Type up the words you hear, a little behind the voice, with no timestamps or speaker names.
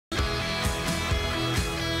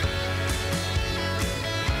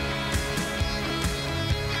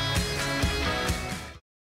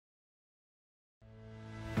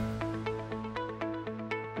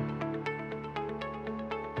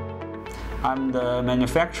I'm the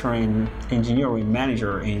manufacturing engineering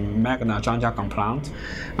manager in Magna Zhangjiagang plant.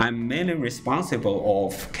 I'm mainly responsible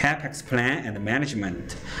of CapEx plan and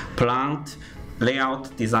management, plant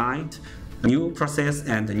layout design, new process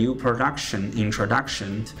and new production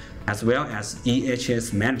introduction, as well as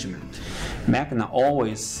EHS management. Magna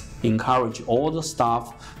always encourage all the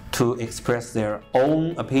staff to express their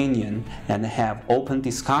own opinion and have open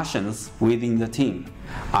discussions within the team.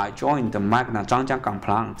 I joined the Magna Zhangjiagang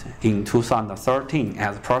plant in 2013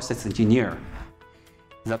 as process engineer.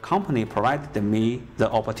 The company provided me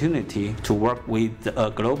the opportunity to work with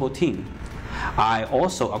a global team. I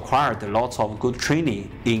also acquired lots of good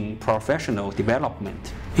training in professional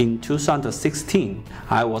development. In 2016,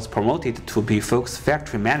 I was promoted to be Focus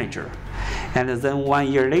Factory Manager. And then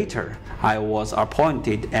 1 year later, I was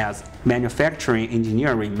appointed as Manufacturing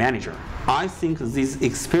Engineering Manager. I think these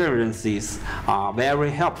experiences are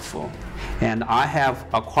very helpful, and I have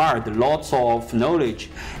acquired lots of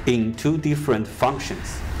knowledge in two different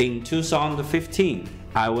functions. In 2015,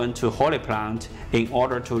 I went to Holy Plant in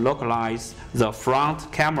order to localize the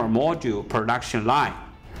front camera module production line.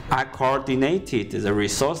 I coordinated the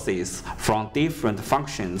resources from different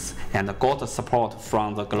functions and got support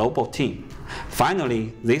from the global team.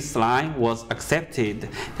 Finally, this line was accepted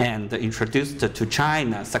and introduced to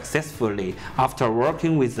China successfully after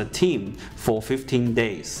working with the team for 15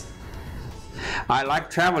 days. I like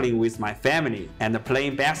traveling with my family and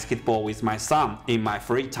playing basketball with my son in my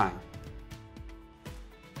free time.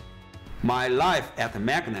 My life at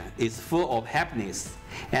Magna is full of happiness,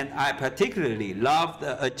 and I particularly love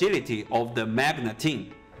the agility of the Magna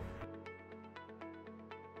team.